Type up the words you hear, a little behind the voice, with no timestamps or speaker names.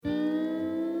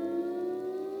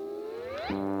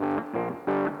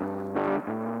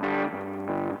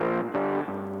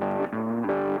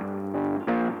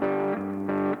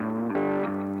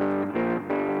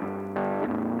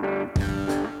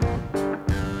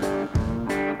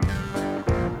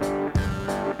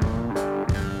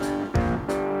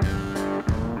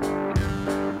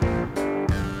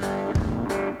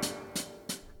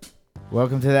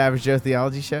Welcome to the Average Joe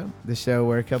Theology Show, the show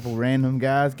where a couple random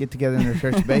guys get together in their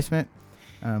church basement.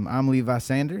 I'm Levi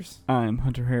Sanders. I'm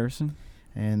Hunter Harrison.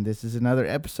 And this is another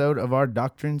episode of our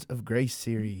Doctrines of Grace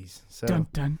series. So, dun,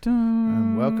 dun,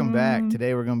 dun. Welcome back.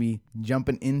 Today we're going to be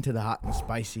jumping into the hot and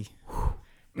spicy.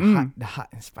 The hot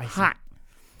and spicy. Hot.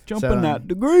 Jumping out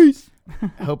the grace.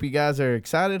 Hope you guys are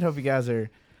excited. Hope you guys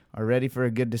are ready for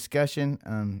a good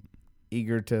discussion.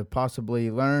 Eager to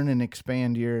possibly learn and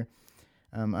expand your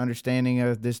understanding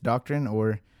of this doctrine,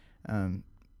 or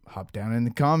hop down in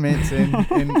the comments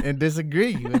and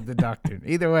disagree with the doctrine.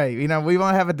 Either way, we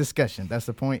want to have a discussion. That's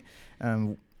the point.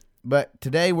 But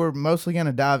today we're mostly going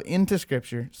to dive into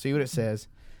Scripture, see what it says,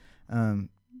 and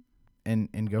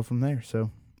go from there.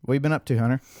 So, what have you been up to,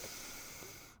 Hunter?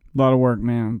 A lot of work,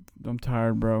 man. I'm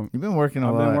tired, bro. You've been working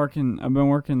a lot. I've been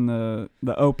working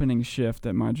the opening shift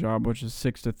at my job, which is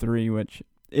 6 to 3, which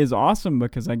is awesome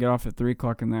because I get off at 3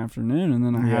 o'clock in the afternoon, and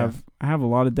then I have a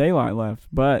lot of daylight left.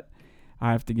 But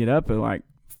I have to get up at like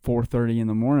 4:30 in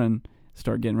the morning,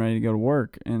 start getting ready to go to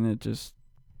work, and it just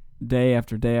day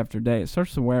after day after day, it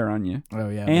starts to wear on you. Oh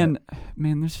yeah. And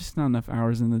man, there's just not enough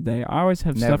hours in the day. I always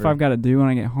have stuff I've got to do when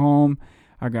I get home.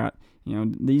 I got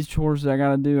these chores that I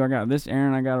got to do. I got this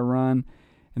errand I got to run,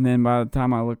 and then by the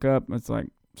time I look up, it's like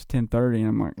it's 10:30, and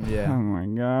I'm like, oh my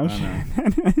gosh.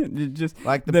 Just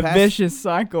like the vicious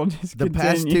cycle just the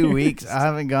continues. Past 2 weeks, I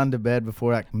haven't gone to bed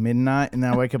before like midnight, and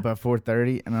then I wake up at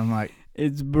 4:30, and I'm like,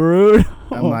 it's brutal.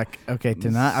 I'm like, okay,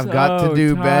 tonight I've got to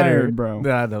do better, bro.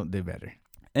 But I don't do better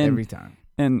every time.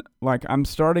 And like I'm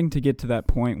starting to get to that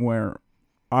point where,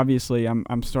 obviously,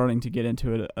 I'm starting to get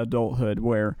into adulthood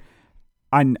where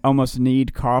I almost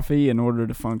need coffee in order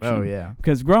to function. Oh, yeah.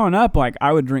 Because growing up, like,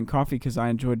 I would drink coffee because I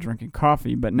enjoyed drinking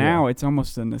coffee. But now it's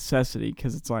almost a necessity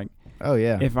because it's like, oh,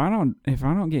 yeah. If I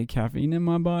don't get caffeine in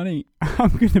my body, I'm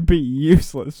going to be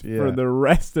useless for the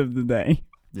rest of the day.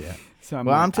 Yeah. So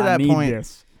I'm to that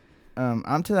point.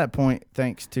 I'm to that point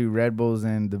thanks to Red Bulls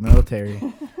and the military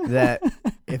that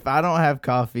if I don't have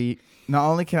coffee, not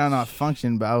only can I not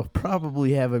function, but I'll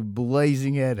probably have a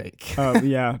blazing headache. Oh,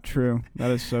 yeah, true. That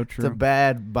is so true. It's a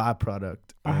bad byproduct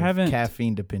of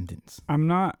caffeine dependence. I'm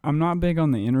not big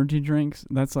on the energy drinks.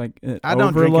 That's like I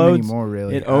don't drink them anymore,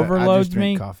 really. It overloads I just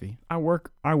drink me. Coffee. I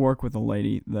work with a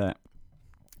lady that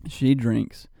she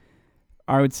drinks,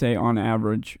 I would say on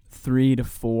average 3 to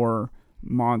 4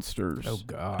 monsters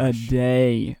a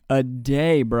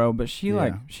day, bro. But she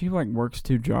works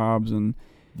 2 jobs, and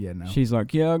she's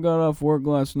like, I got off work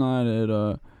last night at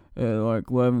like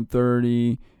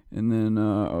 11:30, and then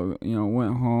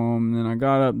went home, and then I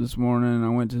got up this morning and I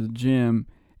went to the gym.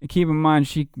 And keep in mind,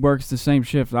 she works the same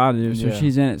shift I do, so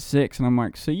she's in at 6, and I'm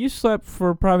like, so you slept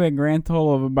for probably a grand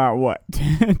total of about what,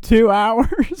 2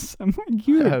 hours? I'm like,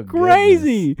 you're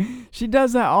crazy. Goodness. She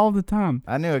does that all the time.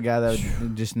 I knew a guy that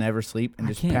would just never sleep and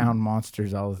just pound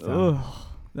monsters all the time. Ugh,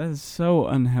 that is so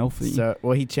unhealthy. So,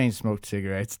 well, he chain smoked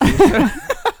cigarettes too.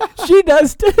 She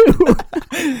does too.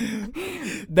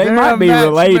 They might be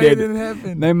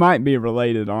related. They might be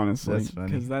related, honestly. That's funny.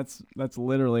 Because that's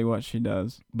literally what she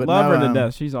does. But love her to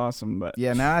death. She's awesome. But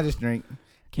yeah, now I just drink.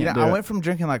 I went from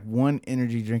drinking like 1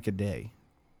 energy drink a day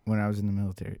when I was in the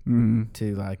military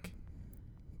to like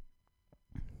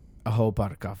a whole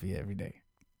pot of coffee every day.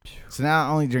 So now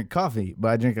I only drink coffee, but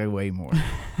I drink like way more.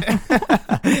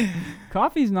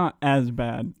 Coffee's not as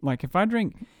bad. Like if I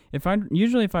drink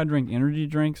energy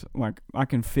drinks, like I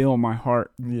can feel my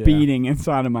heart beating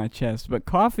inside of my chest. But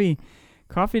coffee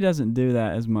doesn't do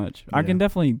that as much. Yeah. I can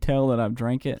definitely tell that I've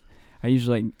drank it.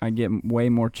 I get way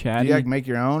more chatty. Do you like make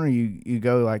your own, or you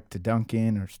go like to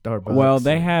Dunkin' or Starbucks? Well,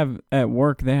 they have at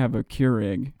work. They have a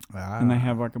Keurig, and they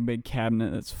have like a big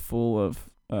cabinet that's full of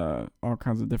all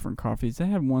kinds of different coffees. They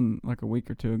had one like a week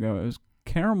or 2 ago. It was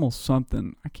caramel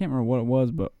something. I can't remember what it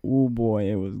was, but oh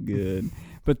boy, it was good.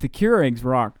 But the Keurigs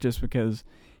rock just because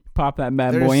you pop that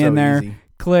bad boy in there,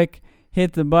 click,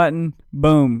 hit the button,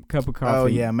 boom, cup of coffee. Oh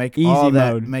yeah, make easy all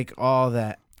mode. That. Make all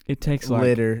that. It takes like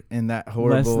litter in that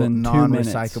horrible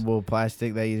non-recyclable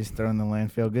plastic that you just throw in the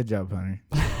landfill. Good job, Hunter.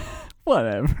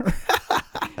 Whatever.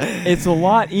 It's a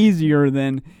lot easier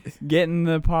than getting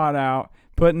the pot out,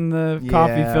 putting the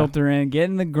coffee filter in,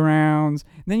 getting the grounds.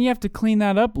 Then you have to clean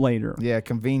that up later. Yeah,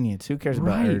 convenience. Who cares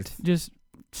about Earth? Just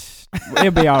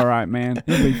it'll be all right, man.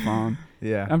 It'll be fine.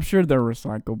 Yeah. I'm sure they're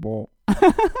recyclable.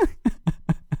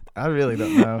 I really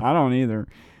don't know. I don't either.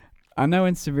 I know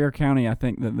in Sevier County, I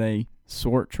think that they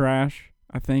sort trash.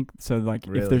 I think so. Like,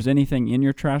 if there's anything in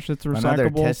your trash that's recyclable, I know they're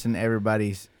testing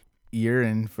everybody's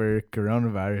urine for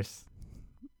coronavirus.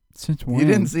 Since when? You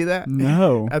didn't see that?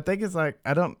 No. I think it's like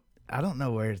I don't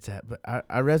know where it's at, but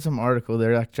I read some article.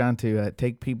 They're like trying to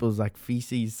take people's like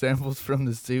feces samples from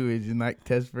the sewage and like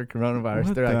test for coronavirus.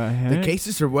 What They're the like, heck? the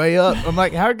cases are way up. I'm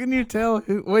like, how can you tell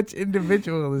which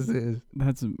individual this is?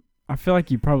 I feel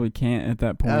like you probably can't at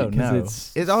that point. Oh, no.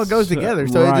 It all goes so, together,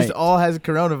 so right. it just all has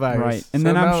coronavirus. Right. And so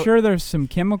then I'm sure there's some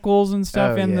chemicals and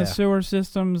stuff in the sewer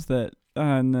systems that,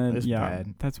 it's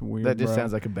bad. That's weird. That just bro.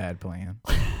 sounds like a bad plan.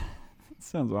 It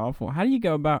sounds awful. How do you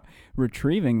go about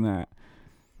retrieving that?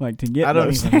 Like, to get I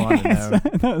don't even want to know.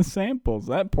 those samples.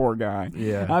 That poor guy.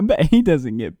 Yeah. I bet he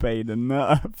doesn't get paid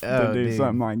enough to do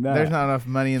something like that. There's not enough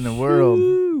money in the world.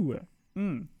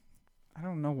 I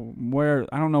don't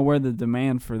know where the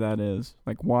demand for that is.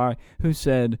 Like, why? Who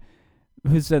said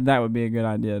that would be a good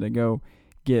idea to go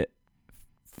get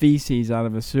feces out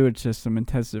of a sewage system and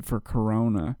test it for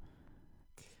corona?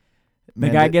 They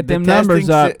gotta get them numbers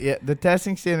up. The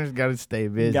testing center's got to stay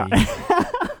busy.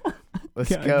 Let's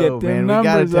gotta go, get them man. We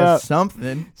gotta numbers test up.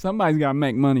 something. Somebody's gotta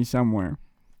make money somewhere.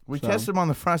 We test them on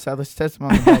the front side. Let's test them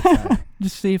on the back side.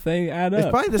 Just see if they add up. It's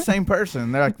probably the same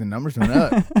person. They're like, the numbers went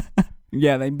up.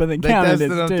 Yeah, they counted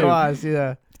tested it them too. twice.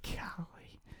 Yeah.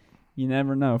 Golly. You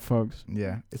never know, folks.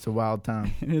 Yeah, it's a wild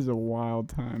time. It is a wild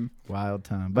time. Wild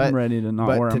time. I'm ready to not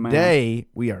wear a mask. But today,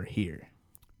 we are here.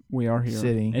 We are here.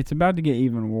 Sitting. It's about to get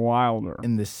even wilder.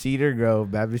 In the Cedar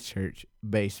Grove Baptist Church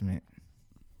basement.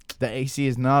 The AC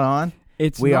is not on.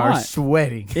 We are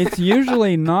sweating. It's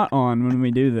usually not on when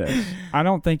we do this. I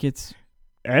don't think it's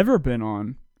ever been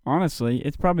on. Honestly,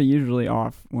 it's probably usually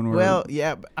off when we're... Well,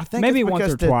 yeah, but I think maybe it's once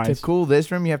or because twice. To cool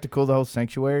this room, you have to cool the whole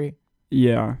sanctuary.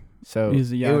 Yeah. So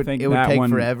it would take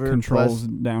forever. Controls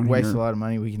down waste here. a lot of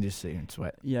money. We can just sit here and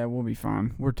sweat. Yeah, we'll be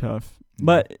fine. We're tough.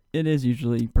 But it is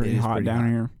usually pretty hot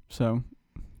down here. So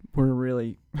we're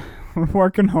really we're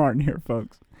working hard here,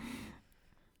 folks.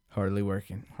 Hardly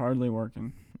working.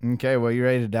 Okay, well, you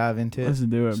ready to dive into it? Let's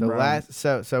do it, bro.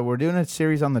 So we're doing a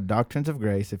series on the Doctrines of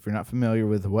Grace. If you're not familiar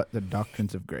with what the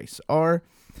Doctrines of Grace are,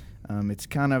 it's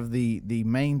kind of the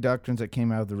main doctrines that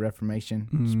came out of the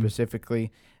Reformation,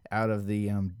 specifically out of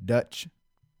the Dutch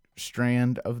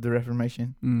strand of the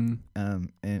Reformation.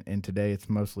 And today it's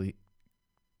mostly,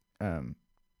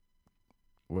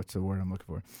 what's the word I'm looking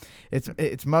for?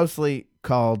 It's mostly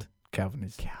called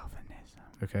Calvinism.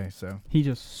 Okay, so he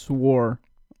just swore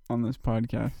on this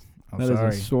podcast. That is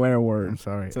a swear word. I'm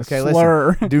sorry. It's a slur.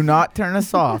 Listen. Do not turn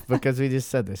us off because we just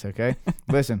said this, okay?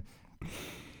 Listen.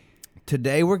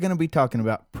 Today we're going to be talking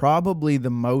about probably the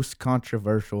most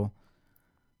controversial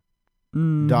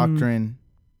doctrine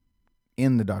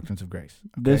in the Doctrines of Grace.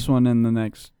 Okay? This one and the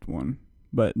next one.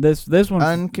 But this one...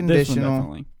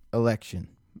 Unconditional Election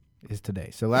is today.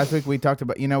 So last week we talked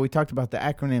about, the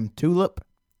acronym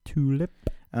TULIP.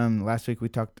 Last week we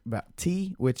talked about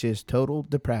T, which is total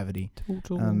depravity.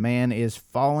 Man is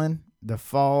fallen. The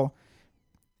fall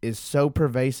is so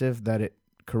pervasive that it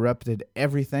corrupted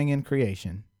everything in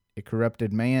creation. It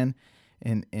corrupted man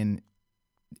and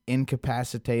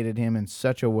incapacitated him in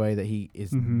such a way that he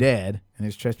is dead and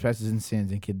his trespasses and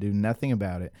sins and can do nothing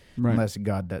about it unless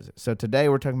God does it. So today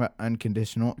we're talking about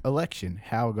unconditional election,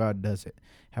 how God does it,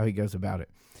 how he goes about it.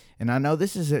 And I know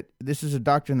this is a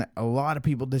doctrine that a lot of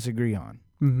people disagree on.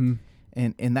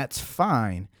 And that's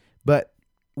fine, but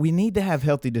we need to have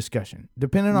healthy discussion.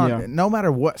 Depending on, no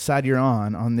matter what side you're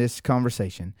on this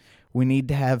conversation, we need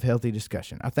to have healthy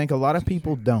discussion. I think a lot of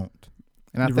people don't.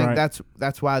 And I think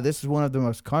that's why this is one of the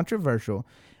most controversial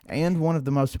and one of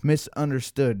the most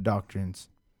misunderstood doctrines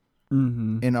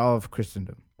in all of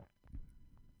Christendom.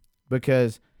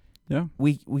 Because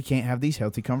we can't have these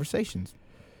healthy conversations.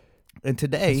 And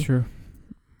today,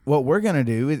 what we're going to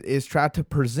do is try to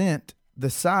present the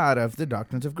side of the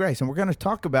Doctrines of Grace. And we're going to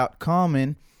talk about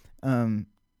common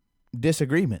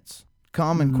disagreements,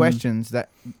 common questions that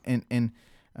and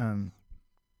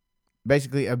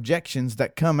basically objections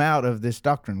that come out of this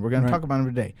doctrine. We're going to talk about them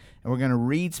today. And we're going to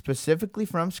read specifically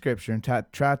from Scripture and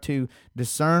try to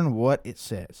discern what it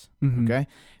says. Okay?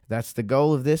 That's the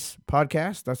goal of this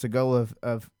podcast. That's the goal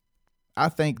of I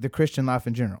think, the Christian life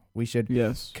in general. We should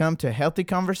come to healthy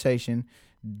conversation,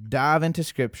 dive into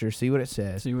Scripture, see what it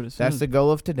says. That's the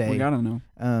goal of today. We got to know.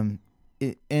 And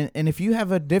if you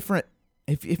have a different,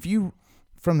 if you,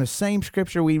 from the same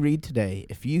Scripture we read today,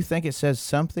 if you think it says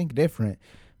something different,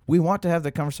 we want to have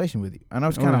the conversation with you. I know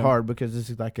it's kind of hard because this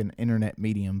is like an internet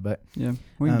medium, but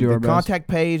we can do our best. Contact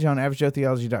page on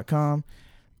averagejoetheology.com.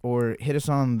 or hit us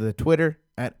on the Twitter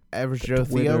at Average Joe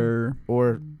Theo,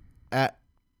 or at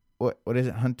what is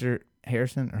it, Hunter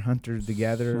Harrison or Hunter the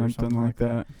Gatherer or something like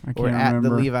that. I can't or at remember.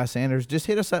 the Levi Sanders. Just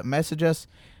hit us up, message us.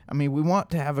 I mean, we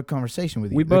want to have a conversation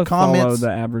with you. We both follow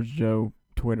the Average Joe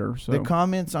Twitter. So the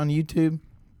comments on YouTube,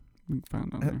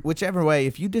 whichever way,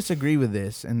 if you disagree with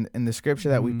this and the scripture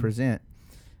that we present,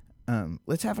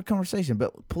 let's have a conversation.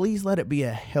 But please let it be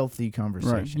a healthy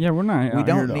conversation. Right. Yeah, we're not. We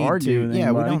don't need argue. We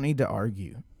don't need to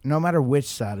argue, no matter which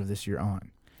side of this you're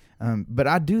on. But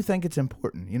I do think it's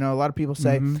important. You know, a lot of people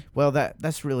say, well,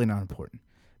 that's really not important.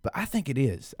 But I think it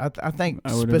is. I think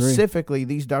specifically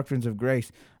these doctrines of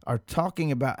grace are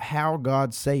talking about how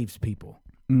God saves people,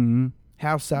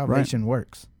 how salvation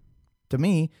works. To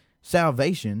me,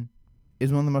 salvation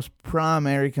is one of the most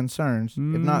primary concerns, if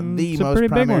not the most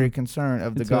primary concern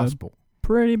of the gospel.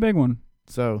 Pretty big one.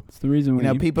 So it's the reason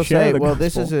we people say, well,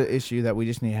 this is an issue that we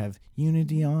just need to have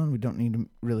unity on. We don't need to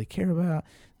really care about.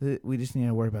 We just need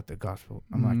to worry about the gospel.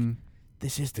 I'm like,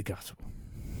 this is the gospel.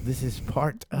 This is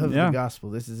part of the gospel.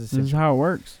 This is essential. This is how it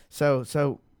works.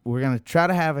 So we're going to try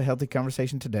to have a healthy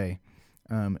conversation today.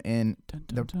 And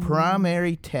the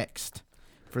primary text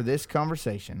for this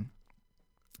conversation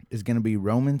is going to be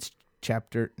Romans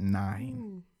chapter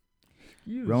 9.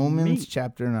 Romans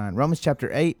chapter 9. Romans chapter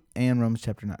 8 and Romans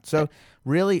chapter 9. So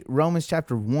really, Romans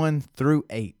chapter 1 through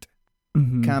 8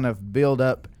 kind of build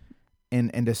up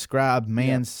and describe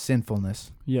man's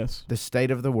sinfulness. Yes. The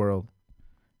state of the world,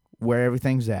 where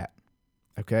everything's at.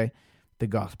 Okay? The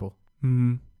gospel.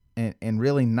 And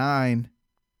really 9,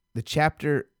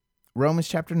 Romans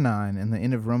chapter 9 and the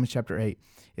end of Romans chapter 8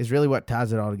 is really what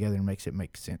ties it all together and makes it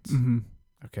make sense.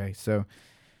 Okay, so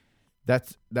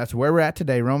that's where we're at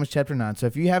today, Romans chapter 9. So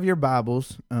if you have your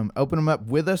Bibles, open them up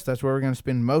with us. That's where we're going to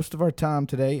spend most of our time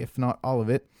today, if not all of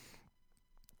it.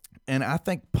 And I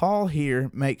think Paul here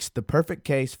makes the perfect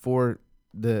case for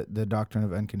the doctrine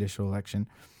of unconditional election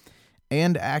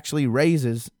and actually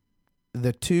raises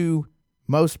the two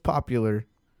most popular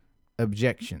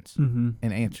objections and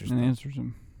answers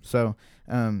them. So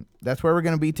that's where we're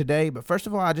going to be today. But first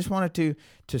of all, I just wanted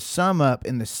to sum up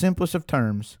in the simplest of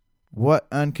terms what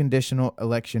unconditional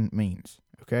election means.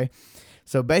 Okay?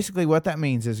 So basically what that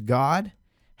means is God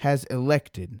has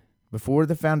elected before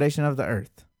the foundation of the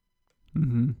earth,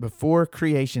 before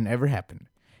creation ever happened,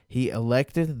 he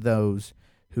elected those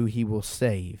who he will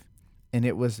save. And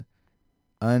it was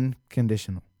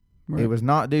unconditional. Right. It was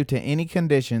not due to any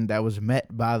condition that was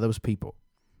met by those people.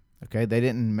 Okay? They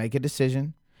didn't make a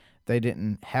decision. They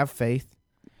didn't have faith.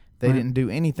 They didn't do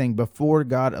anything before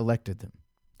God elected them.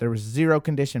 There was zero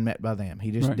condition met by them.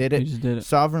 He just did it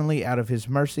sovereignly out of his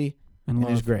mercy and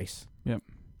his grace. Yep.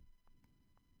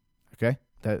 Okay?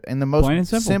 That in the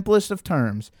most simplest of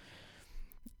terms.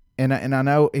 And I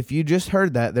know if you just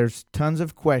heard that, there's tons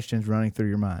of questions running through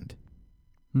your mind.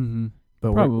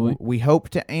 But we hope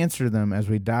to answer them as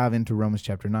we dive into Romans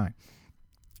chapter 9.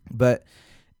 But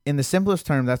in the simplest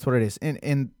term, that's what it is.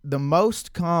 And the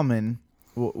most common,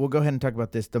 we'll go ahead and talk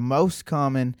about this. The most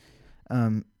common,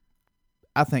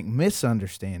 I think,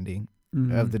 misunderstanding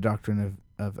of the doctrine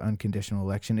of unconditional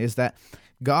election is that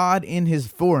God, in his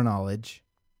foreknowledge,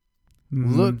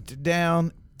 looked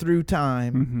down through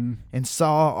time and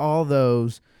saw all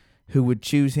those who would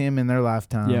choose him in their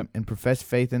lifetime and profess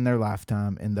faith in their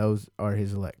lifetime, and those are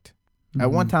his elect.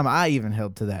 At one time, I even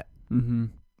held to that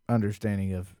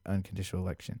understanding of unconditional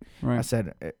election. Right. I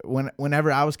said,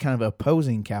 whenever I was kind of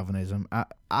opposing Calvinism,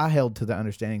 I held to the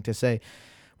understanding to say,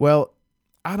 well,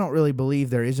 I don't really believe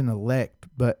there is an elect,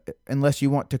 but unless you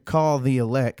want to call the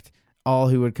elect all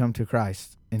who would come to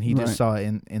Christ, and he just saw it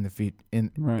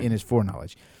in his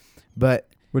foreknowledge. But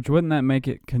which wouldn't that make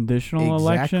it conditional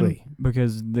election?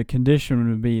 Because the condition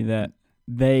would be that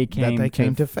they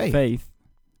came to faith.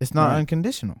 It's not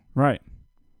unconditional. Right.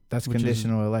 That's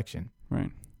conditional election.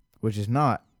 Right. Which is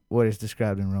not what is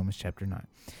described in Romans chapter 9.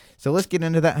 So let's get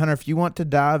into that, Hunter. If you want to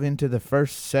dive into the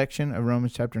first section of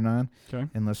Romans chapter 9,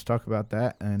 and let's talk about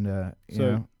that. And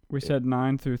we said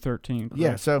 9 through 13. Correct?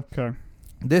 Yeah. So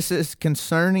this is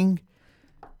concerning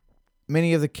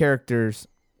many of the characters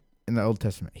in the Old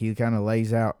Testament. He kind of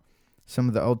lays out some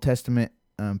of the Old Testament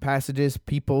passages,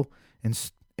 people,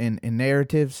 and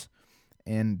narratives,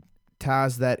 and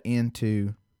ties that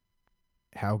into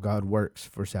how God works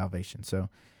for salvation. So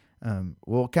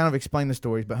we'll kind of explain the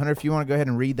stories. But Hunter, if you want to go ahead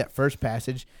and read that first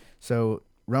passage. So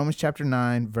Romans chapter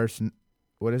 9, verse,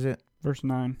 what is it? Verse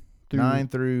 9. 9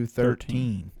 through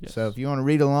 13. Yes. So if you want to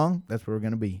read along, that's where we're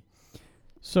going to be.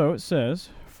 So it says,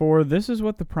 "For this is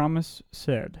what the promise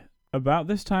said. About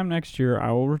this time next year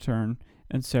I will return,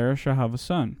 and Sarah shall have a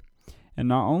son. And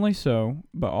not only so,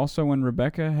 but also when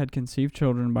Rebekah had conceived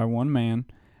children by one man,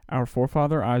 our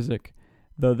forefather Isaac,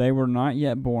 though they were not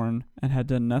yet born, and had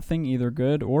done nothing either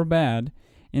good or bad,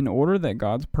 in order that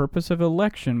God's purpose of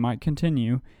election might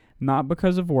continue, not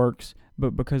because of works,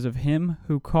 but because of him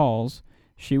who calls,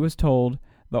 she was told,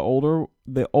 the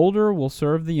older will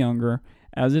serve the younger,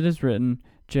 as it is written,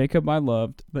 Jacob I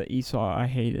loved, but Esau I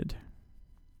hated.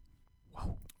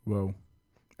 Whoa.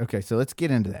 Okay, so let's get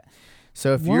into that.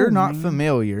 So if you're not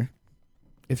familiar,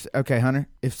 Hunter,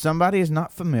 if somebody is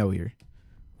not familiar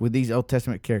with these Old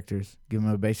Testament characters, give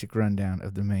them a basic rundown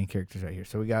of the main characters right here.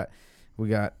 So we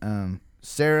got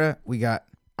Sarah, we got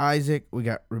Isaac, we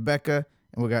got Rebekah,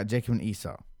 and we got Jacob and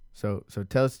Esau. So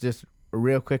tell us just a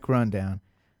real quick rundown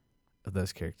of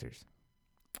those characters.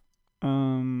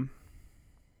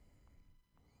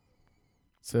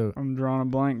 So I'm drawing a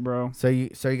blank, bro. So you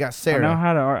got Sarah.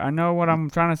 I know what I'm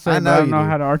trying to say, but I don't know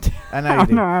how to I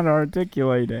know how to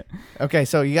articulate it. Okay,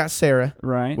 so you got Sarah.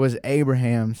 Right. Was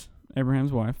Abraham's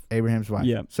wife.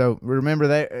 Yep. So remember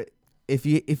that if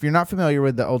you're not familiar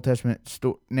with the Old Testament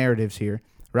narratives here,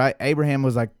 right? Abraham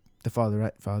was like the father,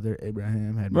 right? Father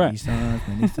Abraham had many sons.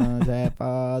 Many sons had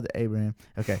Father Abraham.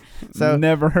 Okay, so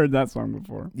never heard that song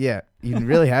before. Yeah, you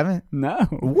really haven't? No.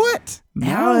 What? No.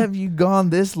 How have you gone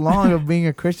this long of being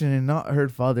a Christian and not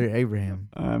heard Father Abraham?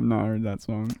 I've not heard that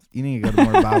song. You need to go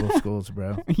to more Bible schools,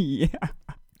 bro. Yeah.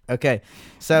 Okay,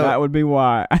 so that would be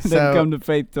why I didn't come to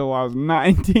faith till I was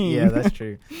 19. Yeah, that's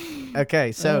true.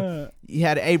 Okay, so you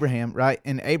had Abraham, right?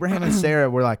 And Abraham and Sarah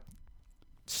were like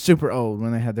super old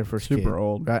when they had their first kid. Super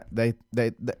old. Right? They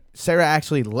Sarah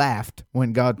actually laughed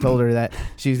when God told her that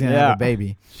she was going to have a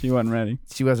baby. She wasn't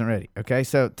ready. Okay,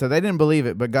 so they didn't believe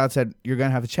it, but God said, you're going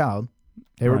to have a child.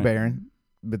 They were barren,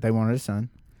 but they wanted a son.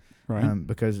 Right.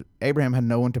 Because Abraham had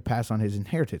no one to pass on his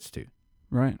inheritance to.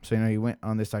 Right. So, he went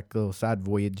on this like little side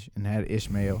voyage and had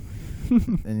Ishmael.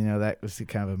 And, that was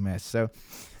kind of a mess. So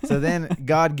then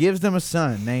God gives them a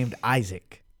son named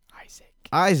Isaac.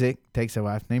 Isaac takes a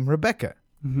wife named Rebekah.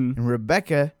 Mm-hmm. And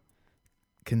Rebekah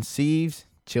conceives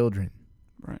children.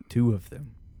 Right. 2 of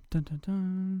them. Dun, dun,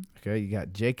 dun. Okay, you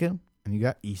got Jacob and you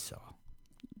got Esau.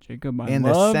 Jacob I in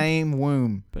loved, the same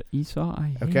womb. But Esau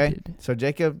I hated. Okay, so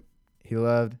Jacob he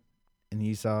loved and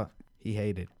Esau he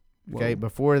hated. Okay,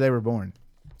 before they were born.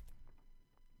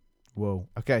 Whoa.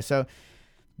 Okay, so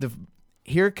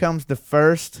here comes the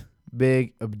first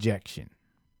big objection.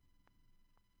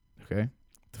 Okay?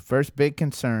 The first big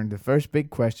concern, the first big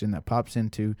question that pops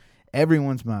into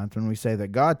everyone's mind when we say that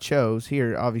God chose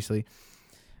here, obviously.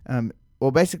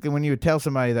 Basically, when you would tell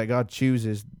somebody that God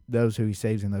chooses those who he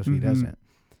saves and those who he doesn't,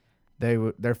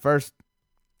 their first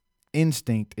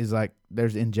instinct is like,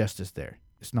 there's injustice there.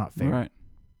 It's not fair. Right.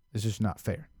 It's just not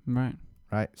fair. Right.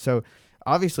 So,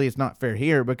 obviously, it's not fair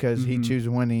here because he chooses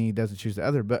one and he doesn't choose the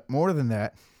other. But more than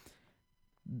that,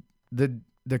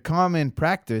 the common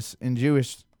practice in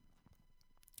Jewish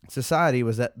society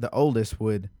was that the oldest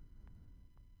would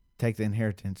take the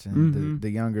inheritance and the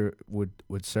younger would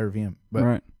serve him.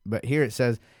 But here it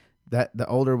says that the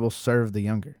older will serve the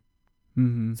younger.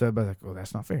 Mm-hmm. So everybody's like, well,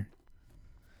 that's not fair.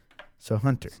 So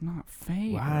Hunter, it's not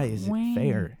fair. Why is it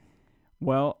fair?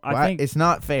 Well, I think it's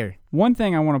not fair. One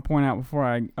thing I want to point out before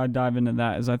I dive into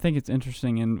that is I think it's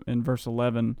interesting in verse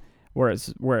 11 where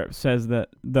it says that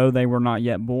though they were not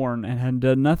yet born and had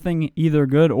done nothing either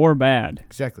good or bad.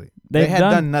 Exactly. They had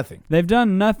done nothing. They've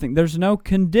done nothing. There's no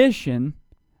condition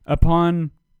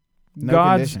upon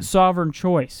God's sovereign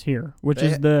choice here, which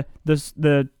is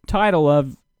the title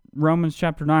of Romans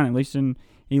chapter 9, at least in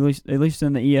the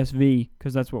ESV,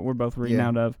 because that's what we're both reading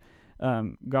out of.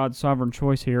 God's sovereign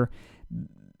choice here.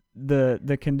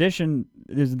 The condition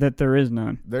is that there is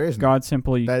none. There is God none.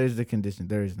 Simply. That is the condition.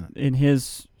 There is none. In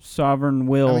His sovereign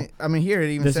will. I mean here it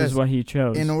even this says is what He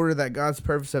chose. In order that God's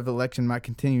purpose of election might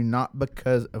continue, not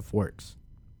because of works.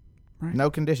 Right. No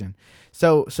condition.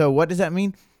 So what does that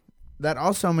mean? That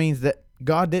also means that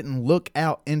God didn't look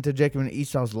out into Jacob and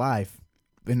Esau's life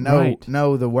and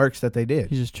know the works that they did.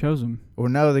 He just chose them. Or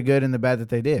know the good and the bad that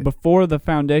they did. Before the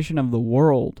foundation of the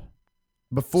world.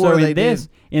 Before in this,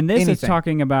 it's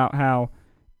talking about how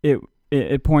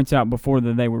it points out before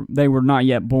that they were not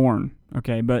yet born.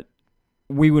 Okay, but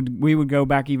we would go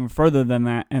back even further than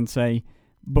that and say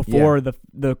before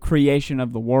the creation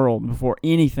of the world, before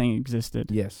anything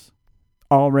existed. Yes.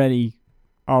 Already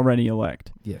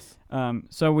elect. Yes.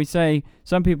 So we say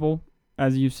some people,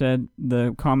 as you said,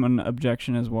 the common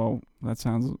objection is, well, that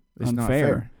sounds unfair. Not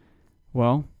fair.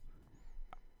 Well,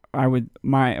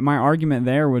 my argument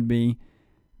there would be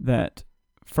that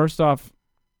first off,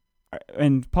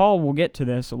 and Paul will get to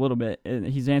this a little bit.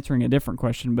 He's answering a different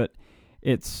question, but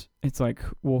it's like,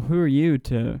 well, who are you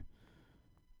to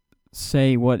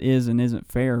say what is and isn't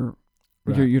fair?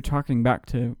 Right. You're talking back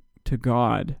to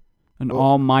God, an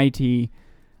almighty,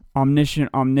 omniscient,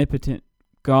 omnipotent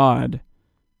God.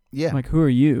 Yeah. Like, who are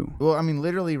you? Well, I mean,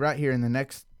 literally right here in the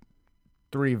next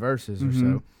 3 verses or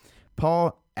so,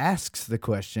 Paul asks the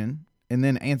question and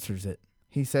then answers it.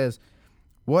 He says,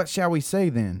 "What shall we say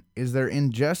then? Is there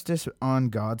injustice on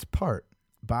God's part?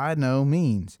 By no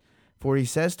means. For he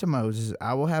says to Moses,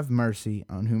 I will have mercy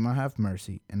on whom I have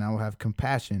mercy, and I will have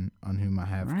compassion on whom I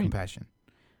have compassion."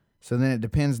 So then it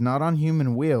depends not on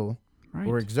human will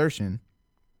or exertion,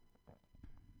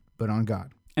 but on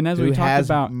God. And as we talked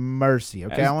about mercy,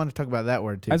 okay, I want to talk about that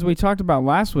word too. As we talked about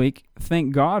last week,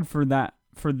 thank God for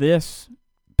this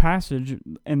passage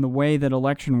and the way that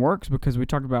election works, because we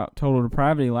talked about total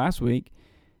depravity last week,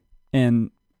 and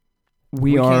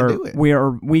we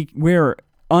are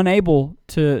unable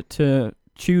to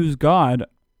choose God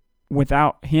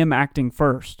without Him acting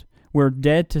first. We're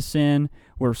dead to sin.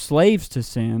 We're slaves to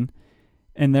sin,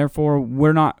 and therefore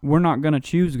we're not going to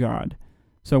choose God.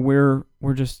 So we're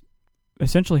just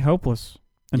essentially hopeless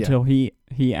until He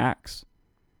acts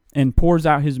and pours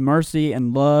out His mercy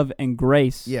and love and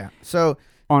grace. So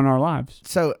on our lives.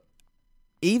 So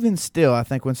even still, I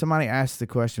think when somebody asks the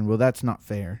question, well, that's not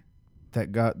fair.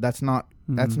 That God, that's not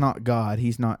God.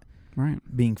 He's not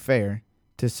being fair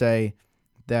to say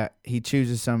that He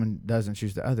chooses some and doesn't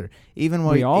choose the other. Even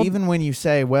when you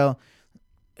say, well,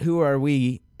 who are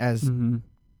we as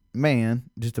man,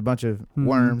 just a bunch of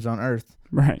worms on earth?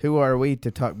 Right. Who are we to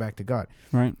talk back to God?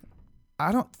 Right.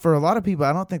 For a lot of people,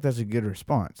 I don't think that's a good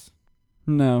response.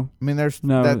 No. I mean, they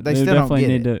still don't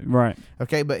get it. Right.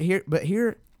 Okay, but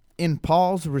here in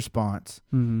Paul's response,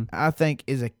 I think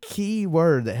is a key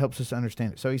word that helps us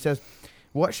understand it. So he says,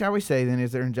 "What shall we say then?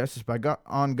 Is there injustice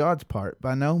on God's part?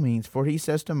 By no means. For he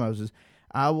says to Moses,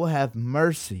 I will have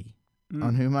mercy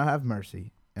on whom I have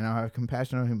mercy, and I'll have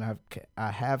compassion on whom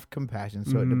I have compassion."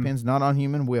 So it depends not on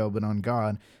human will, but on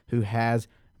God who has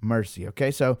mercy.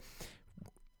 Okay, so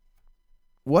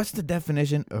what's the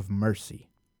definition of mercy?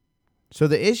 So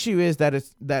the issue is that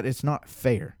it's not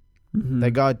fair.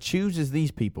 That God chooses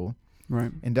these people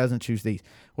and doesn't choose these.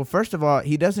 Well, first of all,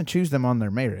 He doesn't choose them on their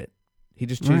merit. He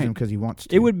just chooses them because He wants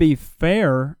to. It would be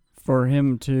fair for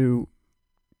Him to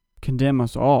condemn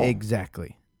us all.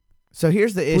 Exactly. So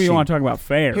here's the issue. We want to talk about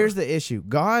fair. Here's the issue.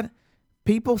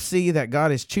 People see that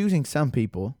God is choosing some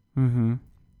people.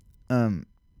 That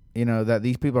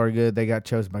these people are good. They got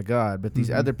chosen by God, but these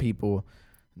other people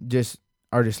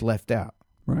are just left out.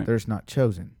 Right. They're just not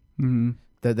chosen.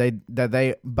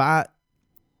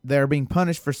 They're being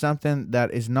punished for something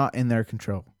that is not in their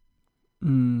control.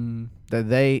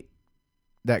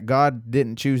 That God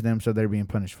didn't choose them, so they're being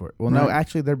punished for it. Well, no,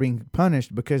 actually they're being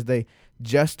punished because they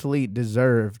justly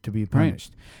deserve to be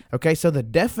punished. Right. Okay, so the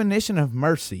definition of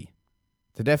mercy,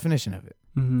 the definition of it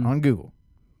on Google,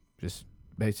 just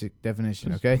basic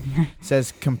definition, okay,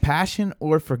 says compassion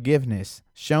or forgiveness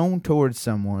shown towards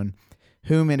someone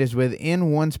whom it is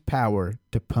within one's power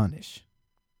to punish.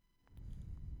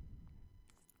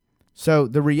 So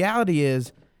the reality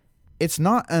is, it's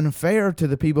not unfair to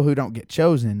the people who don't get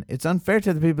chosen. It's unfair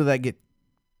to the people that get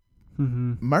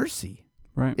mercy.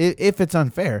 Right. If it's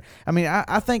unfair. I mean,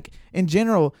 I think in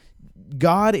general,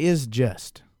 God is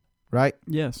just, right?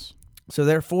 Yes. So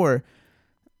therefore,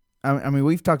 I mean,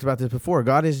 we've talked about this before.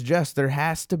 God is just. There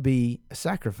has to be a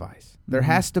sacrifice. There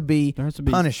has to be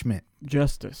punishment.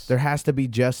 Justice. There has to be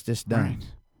justice done.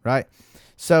 Right?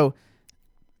 So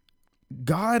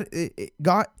God,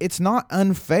 it's not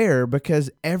unfair because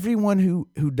everyone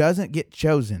who doesn't get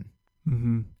chosen,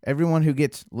 everyone who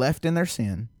gets left in their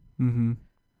sin,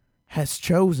 has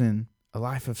chosen a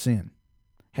life of sin,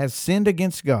 has sinned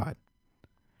against God,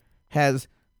 has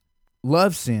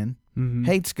loved sin,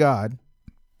 hates God.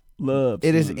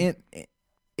 It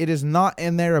is not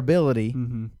in their ability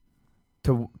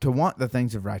to want the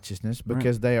things of righteousness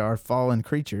because they are fallen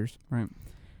creatures. Right.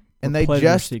 And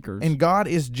and God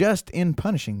is just in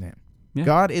punishing them. Yeah.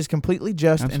 God is completely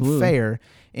just and fair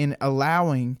in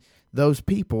allowing those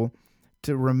people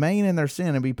to remain in their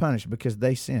sin and be punished because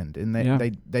they sinned and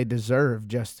they deserve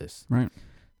justice. Right.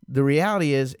 The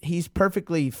reality is He's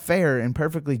perfectly fair and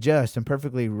perfectly just and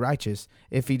perfectly righteous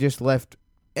if He just left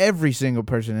every single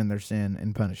person in their sin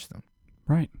and punished them.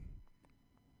 Right.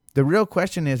 The real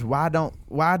question is why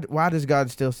does God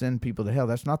still send people to hell?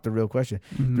 That's not the real question.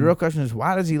 The real question is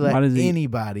why does He let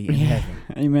anybody in heaven?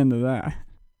 Amen to that.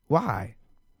 Why?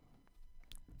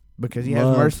 Because He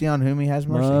has mercy on whom He has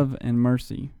mercy. Love and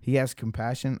mercy. He has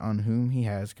compassion on whom He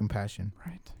has compassion.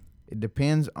 Right. It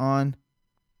depends on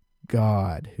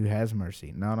God who has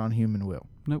mercy, not on human will.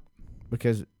 Nope.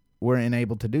 Because we're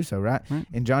enabled to do so, right? Right.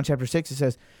 In John chapter 6, it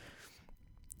says,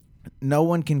 no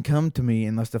one can come to me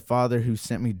unless the Father who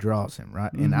sent me draws him,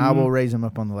 right? And I will raise him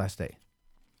up on the last day.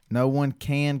 No one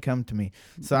can come to me.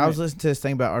 So I was listening to this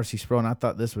thing about R.C. Sproul, and I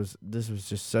thought this was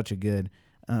just such a good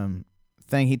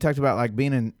thing. He talked about like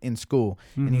being in school,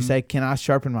 and he said, can I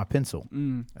sharpen my pencil?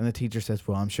 And the teacher says,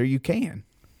 well, I'm sure you can,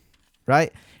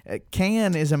 right?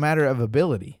 Can is a matter of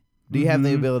ability. Do you have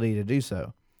the ability to do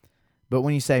so? But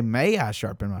when you say, may I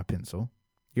sharpen my pencil,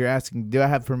 you're asking, do I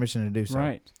have permission to do so?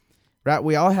 Right. Right?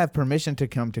 We all have permission to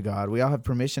come to God. We all have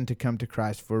permission to come to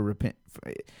Christ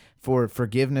for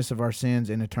forgiveness of our sins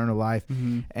and eternal life.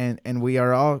 And we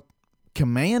are all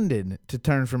commanded to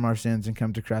turn from our sins and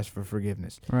come to Christ for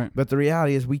forgiveness. Right. But the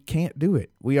reality is we can't do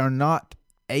it. We are not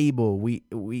able.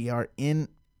 We are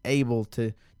unable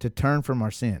to turn from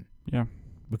our sin. Yeah.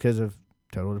 Because of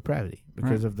total depravity,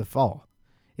 because of the fall.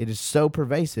 It is so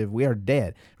pervasive. We are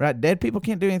dead. Right? Dead people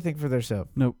can't do anything for themselves.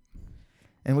 Nope.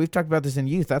 And we've talked about this in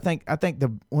youth. I think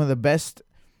one of the best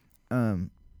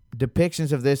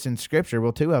depictions of this in Scripture,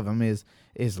 well, two of them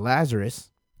is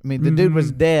Lazarus. I mean, the dude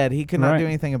was dead. He could not do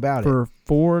anything about it. For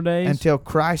 4 days? Until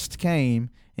Christ came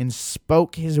and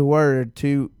spoke his word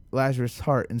to Lazarus'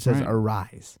 heart and says,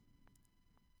 arise.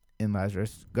 And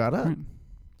Lazarus got up. Right.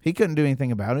 He couldn't do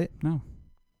anything about it. No.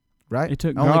 Right? It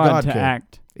took Only God to could.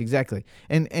 act. Exactly.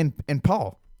 And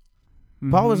Paul.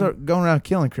 Paul was going around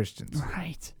killing Christians.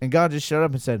 Right. And God just showed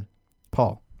up and said,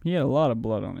 Paul. He had a lot of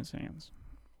blood on his hands.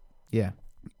 Yeah.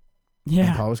 Yeah.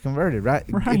 And Paul was converted, right?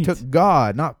 Right. It took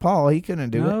God, not Paul. He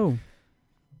couldn't do it. No.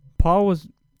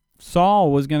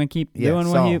 Saul was going to keep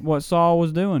doing what Saul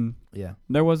was doing. Yeah.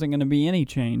 There wasn't going to be any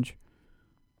change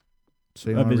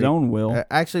of his own will.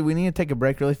 Actually, we need to take a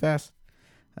break really fast.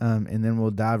 And then we'll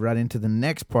dive right into the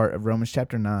next part of Romans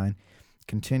chapter 9.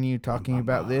 Continue talking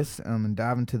about this and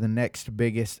dive into the next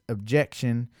biggest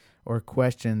objection or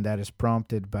question that is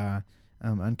prompted by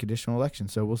unconditional election.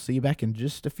 So we'll see you back in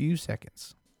just a few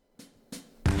seconds.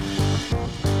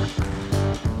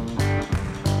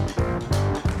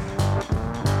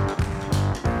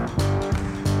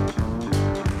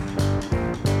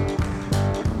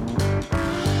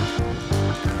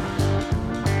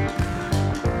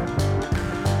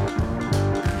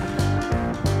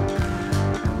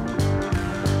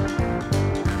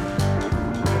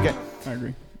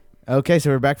 Okay, so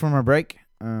we're back from our break.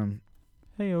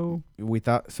 Hey-o. We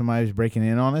thought somebody was breaking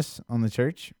in on us on the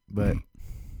church, but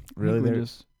really,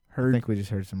 I think we just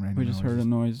heard some random noises. Heard a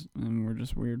noise, and we're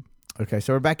just weird. Okay,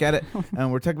 so we're back at it.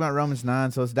 We're talking about Romans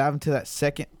 9, so let's dive into that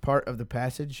second part of the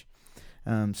passage.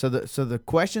 So the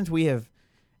questions we have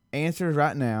answered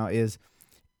right now is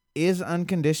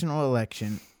unconditional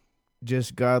election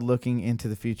just God looking into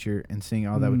the future and seeing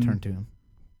all that would turn to him?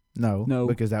 No,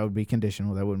 because that would be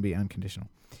conditional. That wouldn't be unconditional.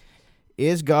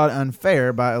 Is God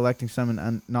unfair by electing some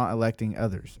and not electing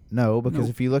others? No, because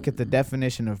if you look at the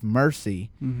definition of mercy,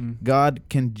 God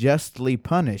can justly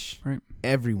punish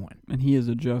everyone. And he is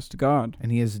a just God.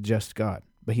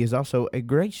 But he is also a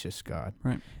gracious God.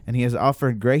 Right. And he has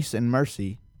offered grace and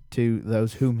mercy to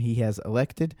those whom he has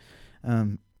elected.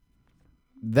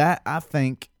 That, I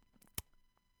think,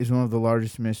 is one of the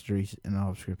largest mysteries in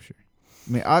all of Scripture.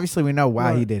 I mean, obviously we know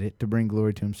why he did it, to bring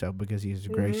glory to himself, because he is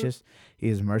gracious, he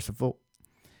is merciful,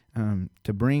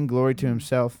 to bring glory to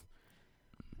himself,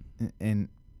 and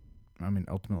I mean,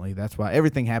 ultimately, that's why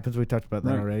everything happens. We talked about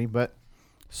that already, but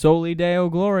Soli Deo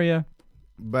Gloria.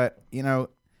 But, you know,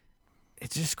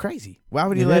 it's just crazy. Why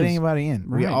would he let anybody in?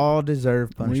 We all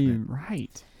deserve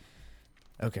punishment.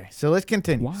 Okay, so let's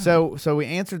continue. Why? So we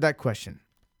answered that question.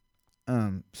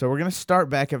 So we're going to start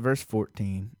back at verse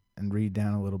 14 and read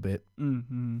down a little bit,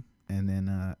 and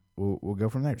then we'll go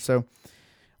from there. So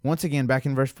once again, back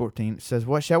in verse 14, it says,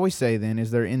 "What shall we say then?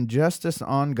 Is there injustice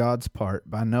on God's part?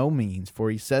 By no means. For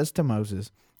he says to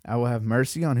Moses, I will have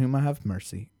mercy on whom I have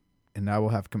mercy, and I will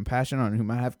have compassion on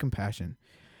whom I have compassion.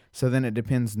 So then it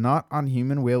depends not on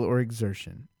human will or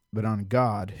exertion, but on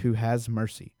God who has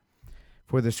mercy.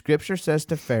 For the Scripture says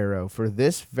to Pharaoh, for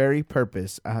this very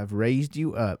purpose I have raised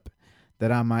you up,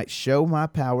 that I might show my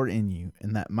power in you,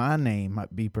 and that my name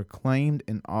might be proclaimed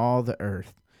in all the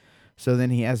earth. So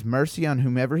then he has mercy on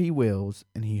whomever he wills,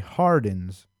 and he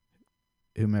hardens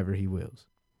whomever he wills.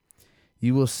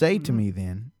 You will say to me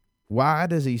then, why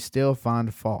does he still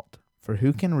find fault? For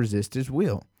who can resist his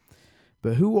will?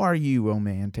 But who are you, O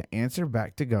man, to answer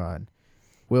back to God?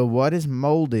 Will what is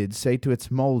molded say to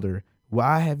its molder,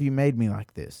 why have you made me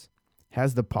like this?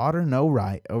 Has the potter no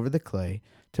right over the clay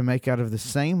to make out of the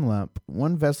same lump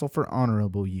one vessel for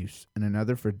honorable use and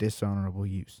another for dishonorable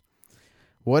use?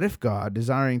 What if God,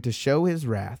 desiring to show his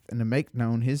wrath and to make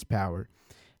known his power,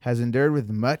 has endured with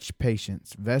much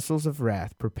patience vessels of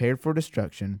wrath prepared for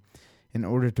destruction, in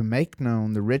order to make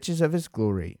known the riches of his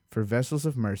glory for vessels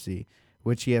of mercy,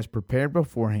 which he has prepared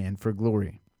beforehand for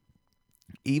glory?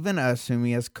 Even us whom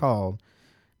he has called,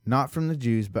 not from the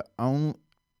Jews, but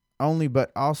only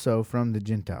but also from the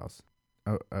Gentiles.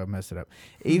 Oh, I messed it up.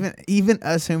 Even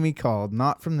us whom he called,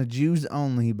 not from the Jews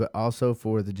only, but also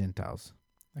for the Gentiles.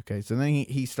 Okay, so then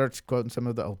he starts quoting some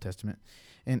of the Old Testament.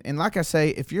 And like I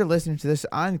say, if you're listening to this,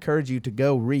 I encourage you to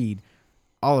go read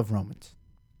all of Romans.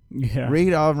 Yeah.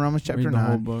 Read all of Romans chapter read the 9.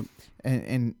 whole book.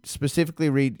 And specifically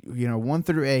read 1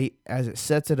 through 8 as it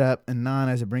sets it up, and 9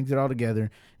 as it brings it all together.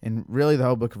 And really the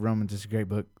whole book of Romans is a great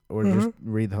book, or just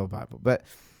read the whole Bible. But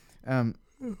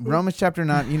Romans chapter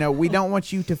 9, we don't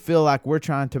want you to feel like we're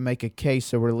trying to make a case,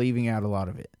 so we're leaving out a lot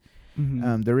of it.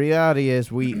 Mm-hmm. The reality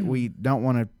is we don't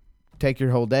want to take your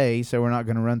whole day, so we're not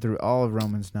going to run through all of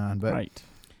Romans 9. But, right.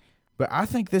 But I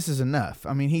think this is enough.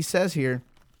 I mean, he says here,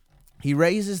 he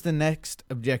raises the next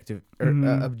objection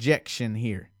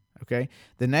here. Okay,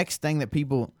 the next thing that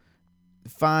people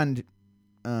find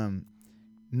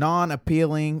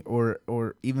non-appealing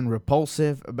or even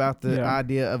repulsive about the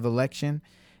idea of election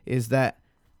is that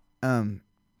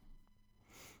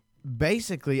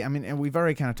basically, I mean, and we've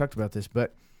already kind of talked about this,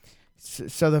 but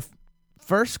so the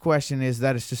first question is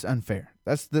that it's just unfair.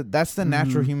 That's the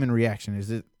natural human reaction,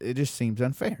 is it just seems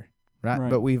unfair,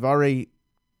 right? But we've already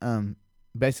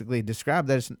basically described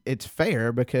that it's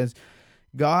fair because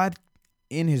God,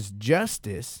 in his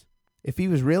justice, if he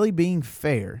was really being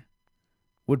fair,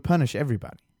 would punish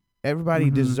everybody. Everybody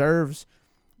deserves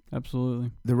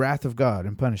absolutely the wrath of God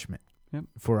and punishment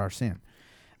for our sin.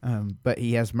 But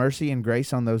he has mercy and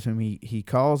grace on those whom he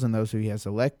calls and those who he has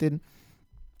elected.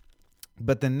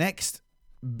 But the next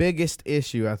biggest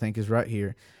issue, I think, is right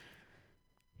here.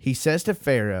 He says to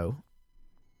Pharaoh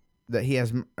that he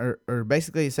has, or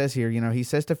basically it says here, he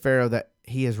says to Pharaoh that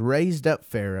he has raised up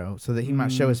Pharaoh so that he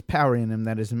might show his power in him,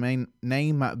 that his name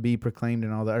might be proclaimed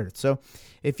in all the earth. So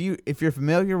if you're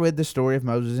familiar with the story of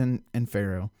Moses and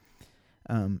Pharaoh,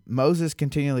 Moses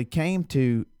continually came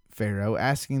to Pharaoh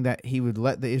asking that he would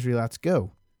let the Israelites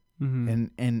go.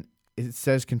 And it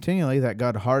says continually that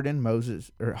God hardened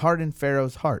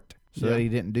Pharaoh's heart so that he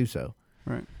didn't do so.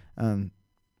 Right.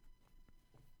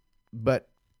 But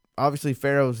obviously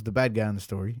Pharaoh's the bad guy in the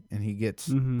story, and he gets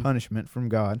punishment from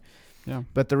God. Yeah.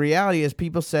 But the reality is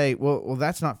people say, well,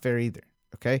 that's not fair either.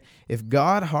 Okay? If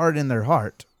God hardened their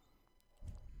heart,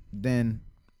 then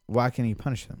why can he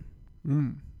punish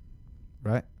them?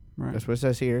 Right? That's what it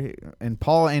says here. And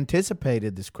Paul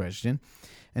anticipated this question,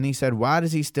 and he said, why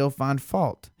does he still find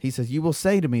fault? He says, you will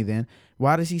say to me then,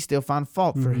 why does he still find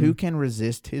fault? For who can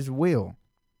resist his will?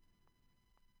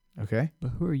 Okay?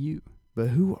 But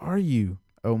who are you,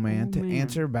 O man, to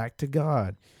answer back to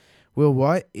God? Will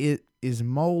what it is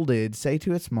molded say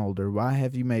to its molder, why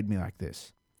have you made me like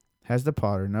this? Has the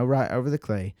potter no right over the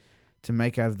clay to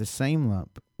make out of the same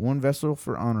lump one vessel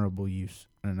for honorable use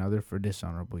and another for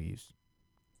dishonorable use?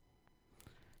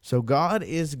 So God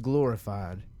is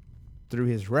glorified through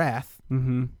his wrath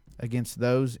against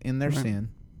those in their sin,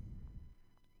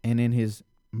 and in his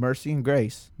mercy and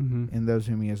grace in those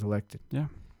whom he has elected. Yeah.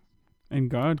 And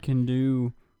God can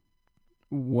do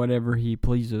whatever he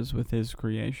pleases with his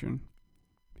creation.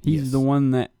 He's the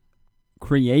one that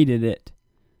created it.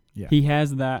 Yeah. He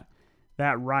has that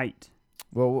right.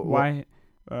 Well, why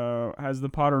has the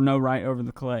potter no right over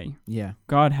the clay? Yeah.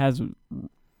 God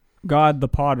the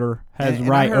potter has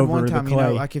right over the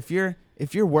clay. Like if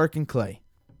you're working clay,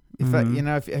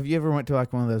 have you ever went to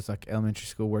like one of those like elementary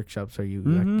school workshops where you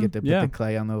like, get to put the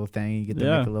clay on the little thing, you get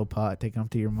to make a little pot, take them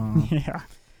to your mom. Yeah.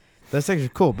 Those things are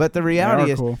cool, but the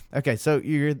reality is, cool. Okay, so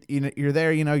you're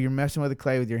there, you're messing with the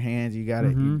clay with your hands, you got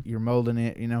it, you're molding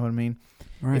it, you know what I mean?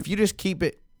 Right. If you just keep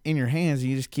it in your hands and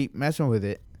you just keep messing with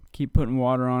it, keep putting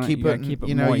water on it, keep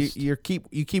it moist. You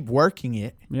keep working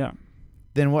it. Yeah.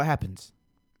 Then what happens?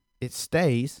 It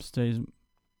stays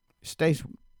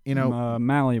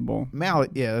malleable.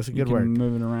 Yeah, that's a good word.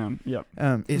 Move it around. Yep.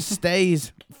 It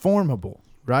stays formable,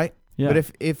 right? Yeah.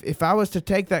 But if I was to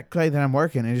take that clay that I'm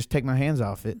working and just take my hands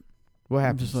off it, what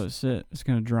happens? Just let it sit. It's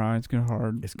going to dry. It's going to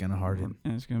harden. It's going to harden.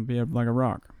 And it's going to be like a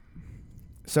rock.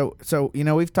 So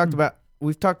we've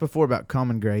talked before about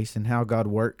common grace and how God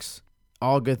works.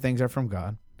 All good things are from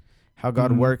God. How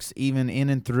God works even in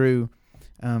and through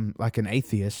like an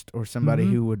atheist or somebody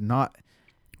who would not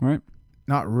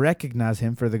recognize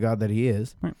him for the God that he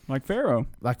is. Right. Like Pharaoh.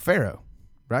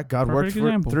 Right? God worked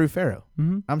through Pharaoh.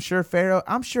 I'm sure Pharaoh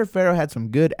had some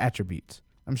good attributes.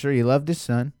 I'm sure he loved his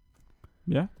son.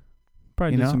 Yeah.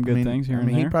 Probably did some good things here and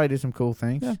there. He probably did some cool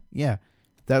things. Yeah.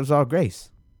 That was all grace.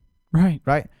 Right.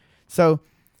 Right? So,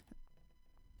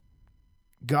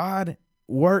 God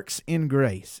works in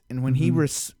grace. And when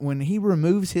when he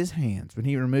removes his hands, when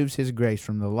he removes his grace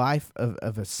from the life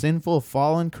of a sinful,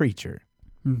 fallen creature,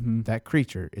 that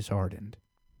creature is hardened.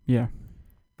 Yeah.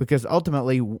 Because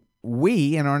ultimately,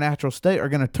 we, in our natural state, are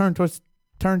going to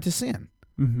turn to sin.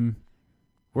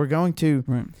 We're going to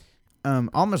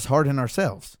almost harden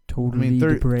ourselves. Totally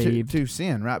depraved. To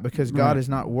sin, right? Because God is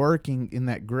not working in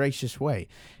that gracious way.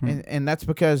 And that's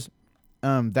because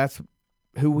that's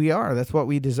who we are. That's what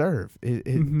we deserve.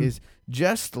 Is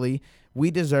justly,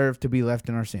 we deserve to be left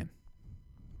in our sin.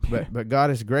 But God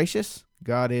is gracious.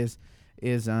 God is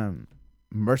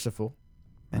merciful.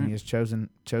 And he has chosen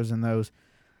those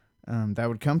that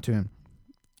would come to him.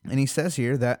 And he says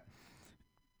here that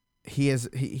he is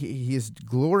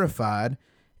glorified.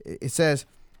 It says,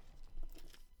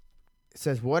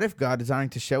 what if God, desiring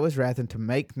to show his wrath and to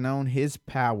make known his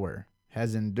power,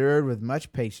 has endured with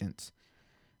much patience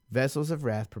vessels of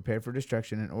wrath prepared for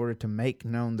destruction, in order to make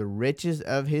known the riches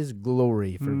of his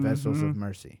glory for vessels of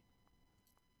mercy.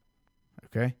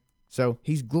 Okay? So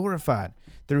he's glorified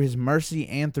through his mercy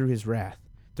and through his wrath,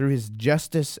 through his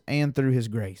justice and through his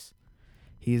grace.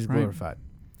 He is glorified.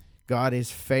 God is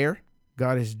fair,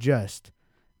 God is just,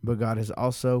 but God is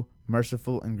also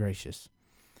merciful and gracious.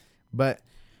 But,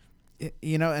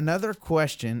 another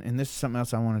question, and this is something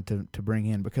else I wanted to bring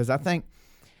in, because I think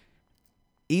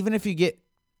even if you get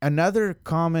another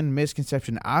common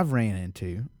misconception I've ran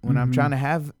into when I'm trying to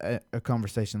have a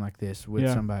conversation like this with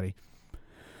somebody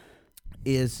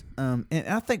is, and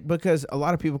I think because a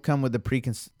lot of people come with the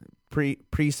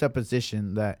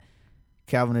presupposition that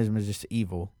Calvinism is just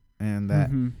evil and that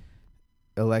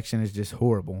election is just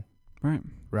horrible.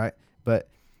 Right? But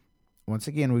once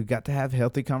again, we've got to have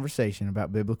healthy conversation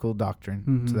about biblical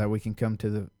doctrine so that we can come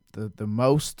to the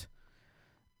most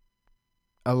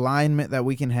alignment that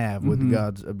we can have with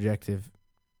God's objective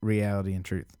reality and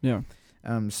truth. Yeah.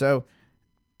 So,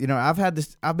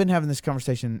 I've been having this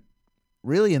conversation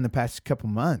really in the past couple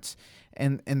months,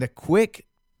 and the quick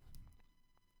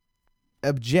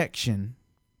objection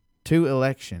to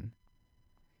election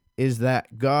is that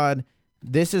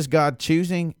this is God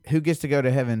choosing who gets to go to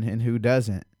heaven and who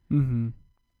doesn't. And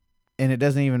it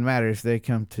doesn't even matter if they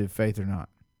come to faith or not.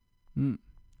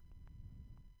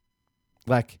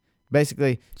 Like,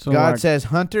 basically, so God says,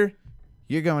 Hunter,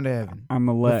 you're going to heaven. I'm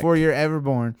elect. Before you're ever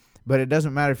born, but it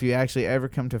doesn't matter if you actually ever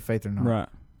come to faith or not. Right.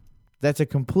 That's a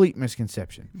complete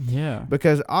misconception. Yeah.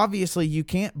 Because obviously you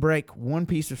can't break one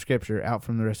piece of Scripture out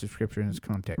from the rest of Scripture in its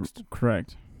context.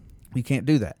 Correct. You can't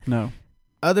do that. No.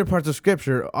 Other parts of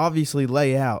Scripture obviously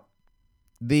lay out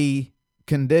the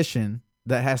condition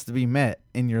that has to be met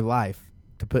in your life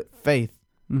to put faith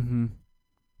in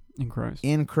Christ.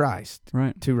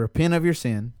 Right. To repent of your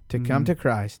sin, to come to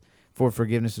Christ for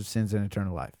forgiveness of sins and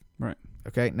eternal life. Right.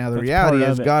 Okay? Now, the reality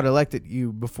is God elected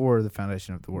you before the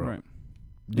foundation of the world. Right.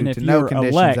 Due to no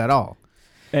conditions at all.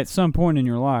 At some point in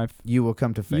your life, you will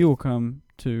come to faith. You will come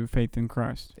to faith in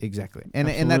Christ. Exactly.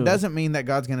 And that doesn't mean that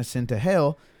God's going to send to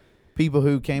hell people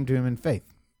who came to him in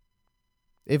faith.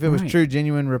 If it was true,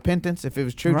 genuine repentance, if it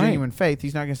was true, genuine faith,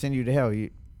 he's not going to send you to hell.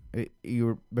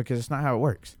 Because it's not how it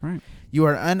works. Right. You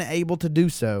are unable to do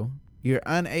so. You're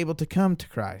unable to come to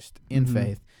Christ in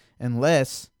faith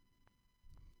unless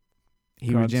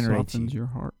he regenerates your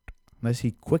heart. Unless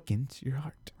he quickens your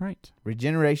heart. Right.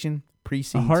 Regeneration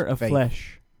precedes a heart of faith.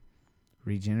 Flesh.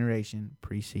 Regeneration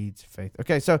precedes faith.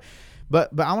 Okay, so,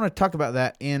 but I want to talk about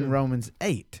that in Romans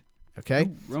 8. Okay?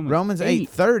 Romans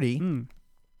 8:30.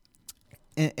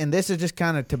 And this is just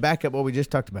kind of to back up what we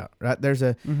just talked about, right? There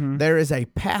is a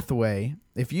pathway.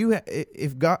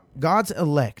 If God's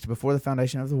elect before the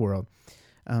foundation of the world,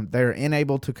 they're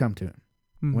unable to come to him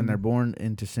when they're born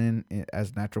into sin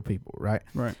as natural people, right?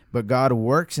 Right. But God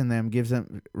works in them,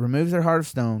 removes their heart of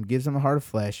stone, gives them a heart of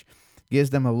flesh,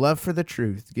 gives them a love for the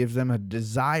truth, gives them a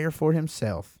desire for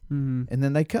himself, and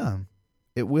then they come.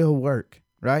 It will work,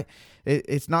 right?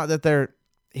 It's not that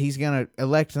he's going to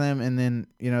elect them and then,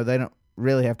 they don't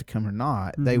really have to come or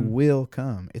not. They will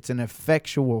come. It's an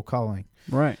effectual calling.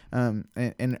 Right. And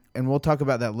we'll talk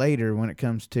about that later when it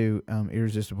comes to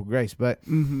irresistible grace. But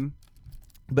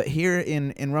here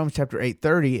in Romans chapter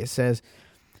 8:30, it says,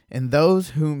 and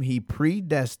those whom he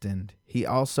predestined, he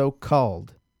also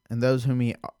called. And those whom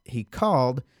he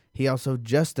called, he also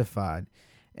justified.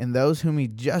 And those whom he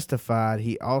justified,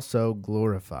 he also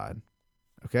glorified.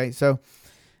 Okay, so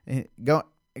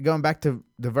going back to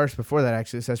the verse before that,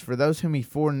 actually, it says, "For those whom he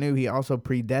foreknew, he also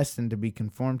predestined to be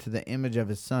conformed to the image of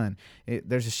his Son."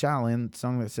 There's a Shaolin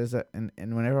song that says that, and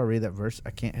whenever I read that verse,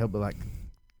 I can't help but like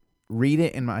read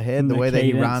it in my head the way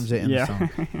cadence. That he rhymes it in the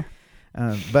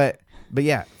song. But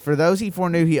yeah, for those he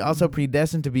foreknew, he also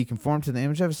predestined to be conformed to the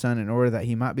image of his Son, in order that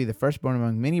he might be the firstborn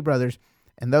among many brothers.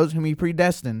 And those whom he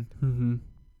predestined,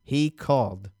 he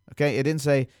called. Okay, it didn't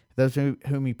say those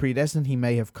whom he predestined, he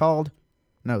may have called.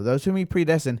 No, those whom he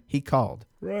predestined, he called.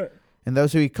 Right. And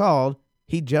those who he called,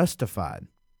 he justified.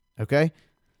 Okay?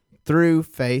 Through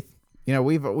faith. You know,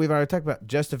 we've already talked about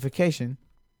justification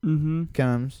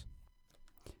comes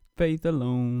faith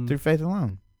alone. Through faith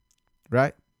alone.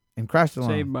 Right? In Christ alone.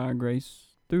 Saved by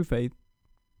grace through faith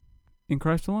in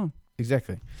Christ alone.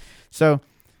 Exactly. So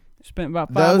spent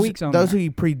about 5 weeks on those who he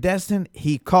predestined,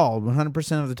 he called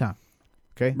 100% of the time.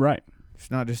 Okay? Right. It's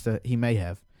not just a he may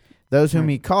have. Those whom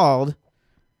he called,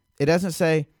 it doesn't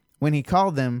say when he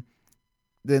called them,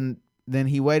 then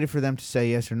he waited for them to say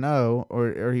yes or no,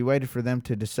 or he waited for them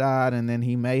to decide, and then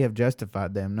he may have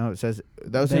justified them. No, it says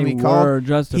those whom he called,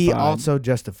 justified. He also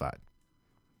justified.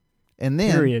 And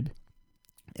then, period.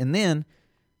 And then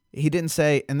he didn't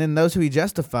say, and then those who he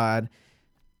justified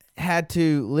had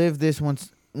to live this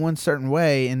one certain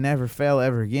way and never fail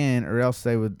ever again, or else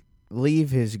they would leave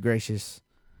his gracious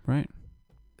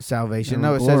salvation.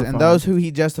 No, it says, and those who he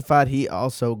justified, he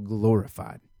also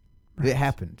glorified. Right. It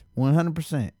happened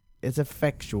 100%. It's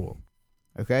effectual.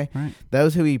 Okay? Right.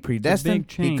 Those who he predestined,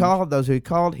 he called. Those who he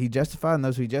called, he justified. And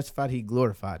those who he justified, he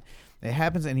glorified. It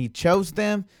happens, and he chose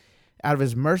them out of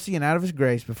his mercy and out of his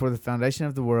grace before the foundation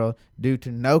of the world, due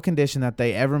to no condition that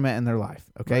they ever met in their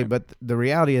life. Okay? Right. But the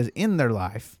reality is, in their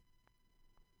life,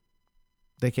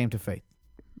 they came to faith.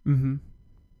 Mm-hmm.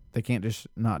 They can't just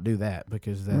not do that,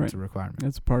 because that's a requirement.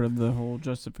 That's part of the whole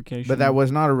justification. But that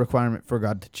was not a requirement for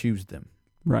God to choose them.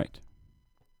 Right.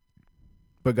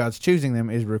 But God's choosing them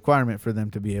is a requirement for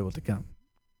them to be able to come.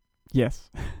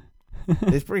 Yes.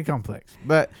 It's pretty complex,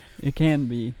 but it can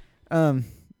be. So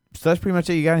that's pretty much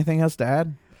it. You got anything else to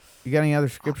add? You got any other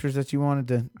scriptures that you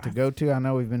wanted to go to? I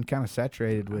know we've been kind of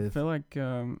saturated with. I feel like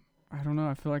I don't know.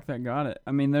 I feel like that got it.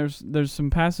 I mean, there's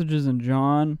some passages in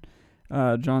John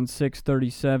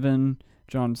 6:37,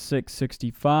 John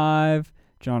 6:65,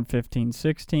 John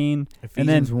 15:16,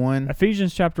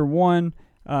 Ephesians chapter 1.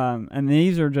 And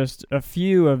these are just a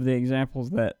few of the examples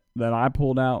that I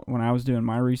pulled out when I was doing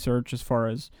my research, as far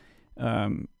as,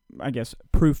 I guess,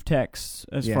 proof texts,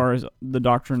 as far as the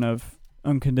doctrine of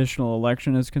unconditional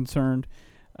election is concerned.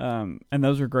 And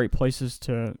those are great places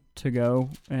to go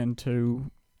and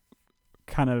to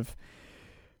kind of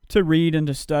to read and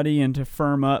to study and to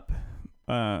firm up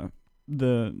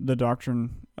the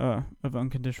doctrine of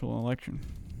unconditional election.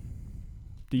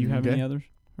 Do you have any others?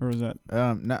 Or was that?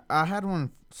 No, I had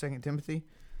one, 2 Timothy.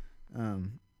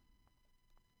 Can't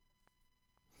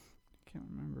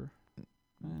remember.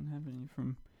 I didn't have any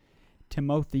from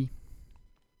Timothy.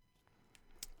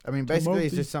 I mean, basically,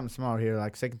 it's just something small here.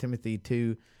 Like 2 Timothy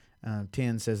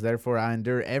 2:10 says, "Therefore I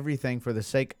endure everything for the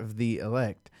sake of the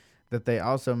elect, that they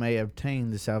also may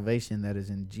obtain the salvation that is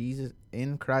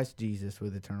in Christ Jesus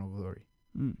with eternal glory."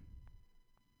 Mm.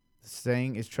 The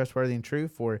saying is trustworthy and true,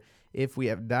 for if we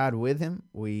have died with him,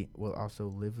 we will also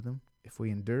live with him. If we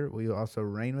endure, we will also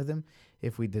reign with him.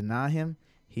 If we deny him,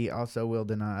 he also will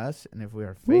deny us. And if we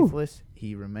are faithless,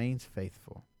 he remains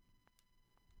faithful.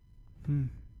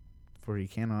 For he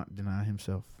cannot deny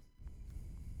himself.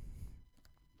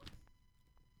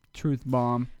 Truth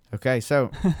bomb. Okay, so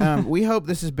we hope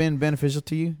this has been beneficial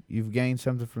to you. You've gained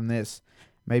something from this.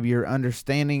 Maybe your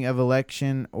understanding of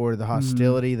election, or the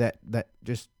hostility that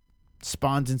just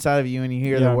spawns inside of you when you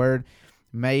hear the word,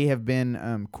 may have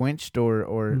been quenched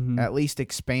or at least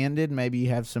expanded. Maybe you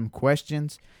have some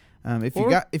questions.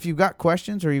 If you've got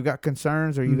questions, or you've got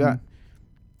concerns, or you got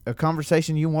a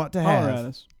conversation you want to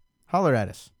have, holler at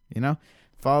us. You know,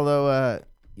 follow.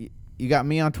 You got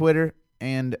me on Twitter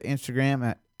and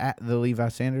Instagram at the Levi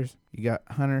Sanders. You got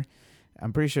Hunter.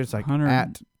 I'm pretty sure it's like Hunter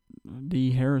at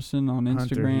D Harrison on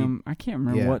Instagram. I can't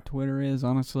remember what Twitter is,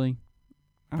 honestly.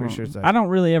 Pretty sure it's like, I don't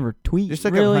really ever tweet. Just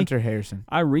look up Hunter Harrison.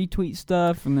 I retweet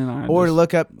stuff, and then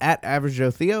look up at Average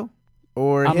Joe Theo,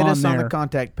 or hit us on the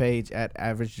contact page at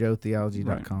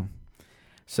averagejoetheology.com. Right.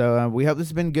 So we hope this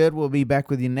has been good. We'll be back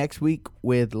with you next week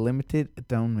with Limited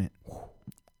Atonement.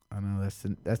 I know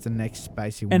that's the next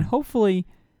spicy one. And hopefully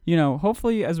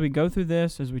as we go through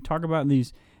this, as we talk about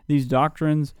these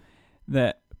doctrines,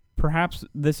 that perhaps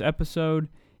this episode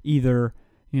either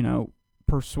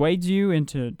persuades you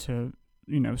into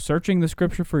searching the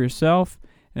scripture for yourself.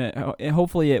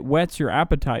 Hopefully it whets your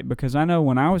appetite, because I know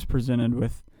when I was presented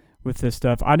with with this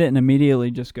stuff, I didn't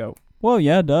immediately just go, well,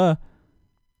 yeah, duh.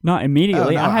 Not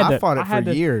immediately. Oh, no, I fought it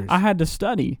for years. I had to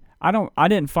study. I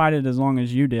didn't fight it as long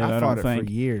as you did. I fought don't think. It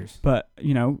for years. But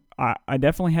I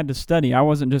definitely had to study. I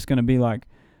wasn't just going to be like,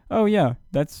 oh yeah,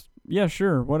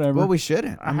 sure, whatever. Well, we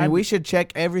shouldn't. I mean, we should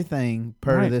check everything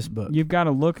per this book. You've got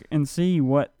to look and see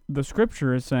what the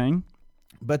scripture is saying.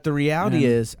 But the reality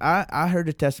is, I heard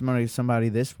a testimony of somebody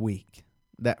this week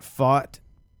that fought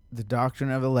the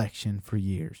Doctrine of Election for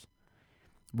years.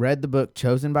 Read the book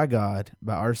Chosen by God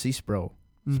by R.C. Sproul.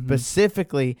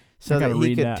 Specifically so that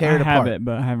he could tear it apart. I have it,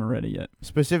 but I haven't read it yet.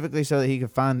 Specifically so that he could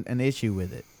find an issue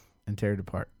with it and tear it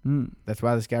apart. That's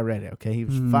why this guy read it, okay? He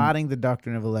was fighting the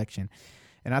Doctrine of Election.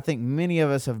 And I think many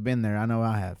of us have been there. I know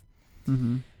I have.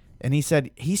 And he said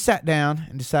he sat down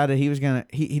and decided he was going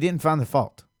to... He didn't find the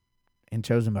fault in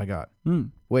Chosen by God.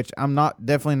 Which I'm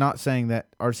definitely not saying that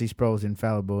R.C. Sproul is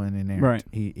infallible and inerrant. Right.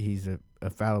 He's a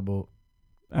fallible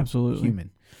human.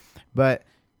 But...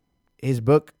 his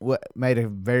book made a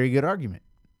very good argument,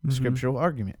 scriptural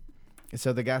argument. And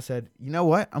so the guy said, you know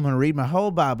what? I'm going to read my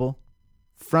whole Bible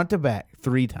front to back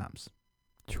 3 times.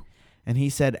 And he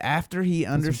said after he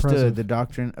understood the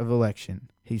doctrine of election,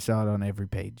 he saw it on every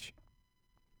page.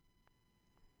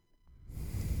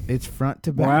 It's front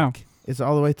to back. Wow. It's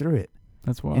all the way through it.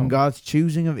 That's wild. In God's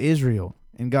choosing of Israel,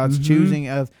 in God's choosing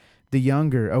of the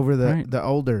younger over the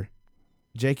older,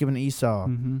 Jacob and Esau,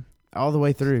 all the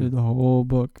way through the whole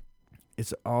book.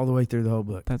 It's all the way through the whole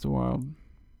book. That's wild.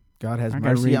 God has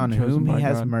mercy on whom he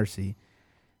has mercy,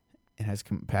 and has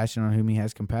compassion on whom he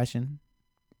has compassion.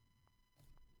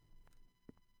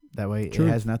 That way it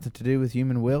has nothing to do with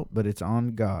human will, but it's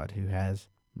on God who has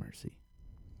mercy.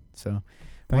 So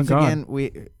once again,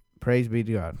 praise be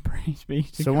to God. Praise be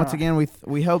to God. So once again,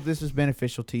 we hope this is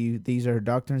beneficial to you. These are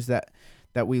doctrines that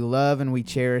we love and we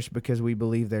cherish because we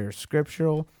believe they're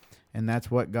scriptural, and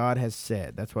that's what God has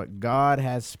said. That's what God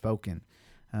has spoken.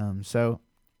 So,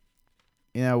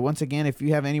 once again, if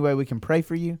you have any way we can pray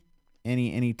for you,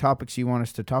 any topics you want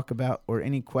us to talk about, or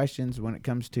any questions when it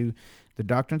comes to the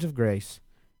Doctrines of Grace,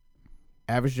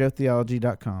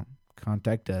 averagejoetheology.com.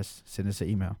 Contact us, send us an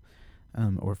email,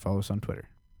 or follow us on Twitter.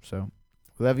 So,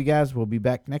 we love you guys. We'll be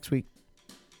back next week.